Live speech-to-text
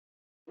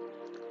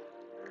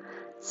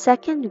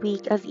Second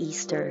week of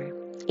Easter,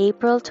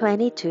 April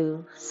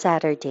 22,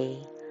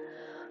 Saturday.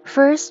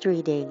 First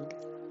reading,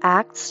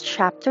 Acts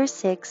chapter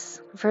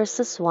 6,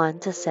 verses 1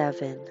 to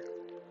 7.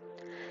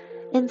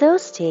 In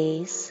those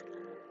days,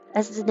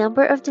 as the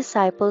number of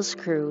disciples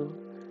grew,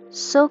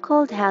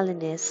 so-called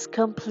Hellenists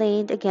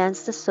complained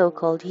against the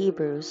so-called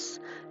Hebrews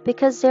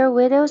because their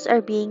widows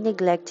are being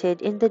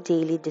neglected in the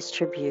daily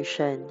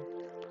distribution.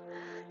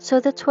 So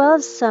the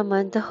 12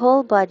 summoned the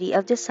whole body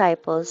of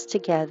disciples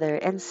together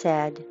and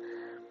said,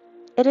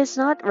 "It is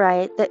not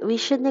right that we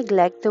should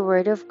neglect the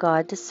word of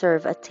God to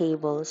serve at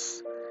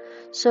tables.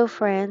 So,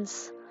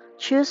 friends,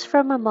 choose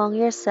from among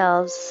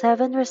yourselves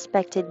 7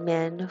 respected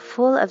men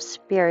full of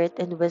spirit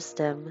and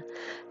wisdom,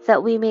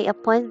 that we may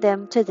appoint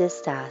them to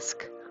this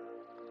task.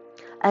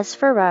 As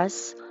for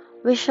us,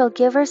 we shall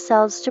give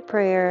ourselves to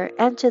prayer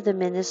and to the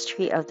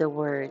ministry of the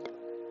word."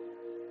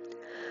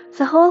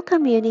 The whole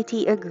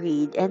community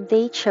agreed, and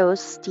they chose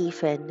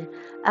Stephen,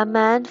 a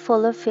man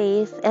full of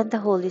faith and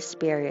the Holy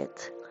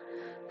Spirit,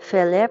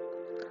 Philip,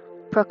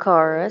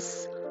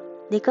 Prochorus,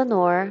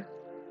 Nicanor,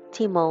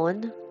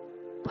 Timon,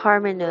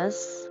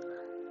 Parmenas,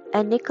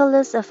 and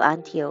Nicholas of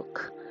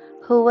Antioch,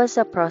 who was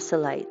a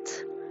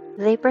proselyte.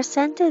 They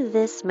presented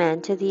these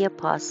men to the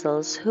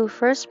apostles, who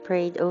first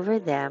prayed over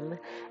them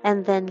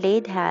and then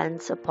laid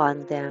hands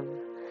upon them.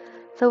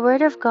 The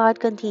word of God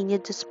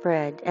continued to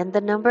spread, and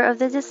the number of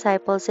the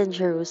disciples in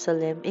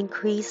Jerusalem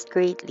increased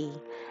greatly,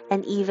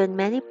 and even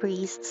many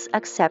priests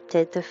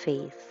accepted the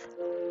faith.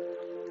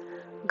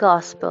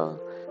 Gospel,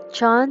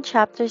 John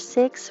chapter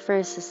 6,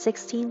 verses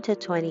 16 to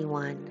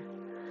 21.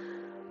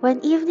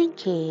 When evening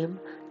came,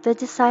 the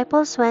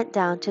disciples went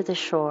down to the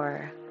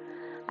shore.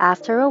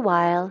 After a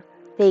while,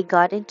 they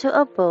got into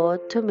a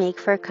boat to make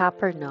for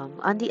Capernaum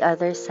on the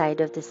other side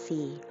of the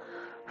sea,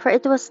 for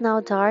it was now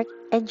dark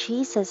and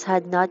Jesus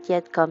had not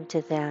yet come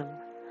to them.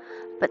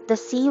 But the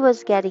sea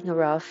was getting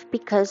rough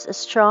because a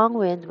strong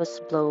wind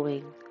was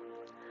blowing.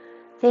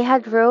 They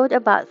had rowed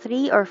about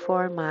 3 or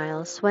 4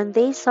 miles when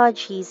they saw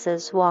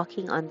Jesus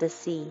walking on the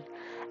sea,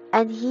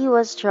 and he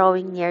was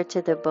drawing near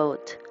to the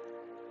boat.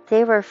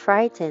 They were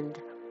frightened,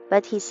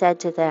 but he said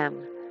to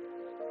them,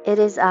 "It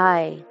is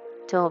I,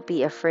 don't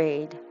be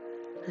afraid."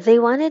 They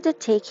wanted to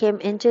take him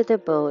into the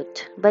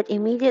boat, but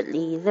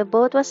immediately the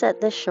boat was at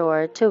the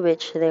shore to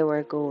which they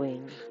were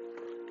going.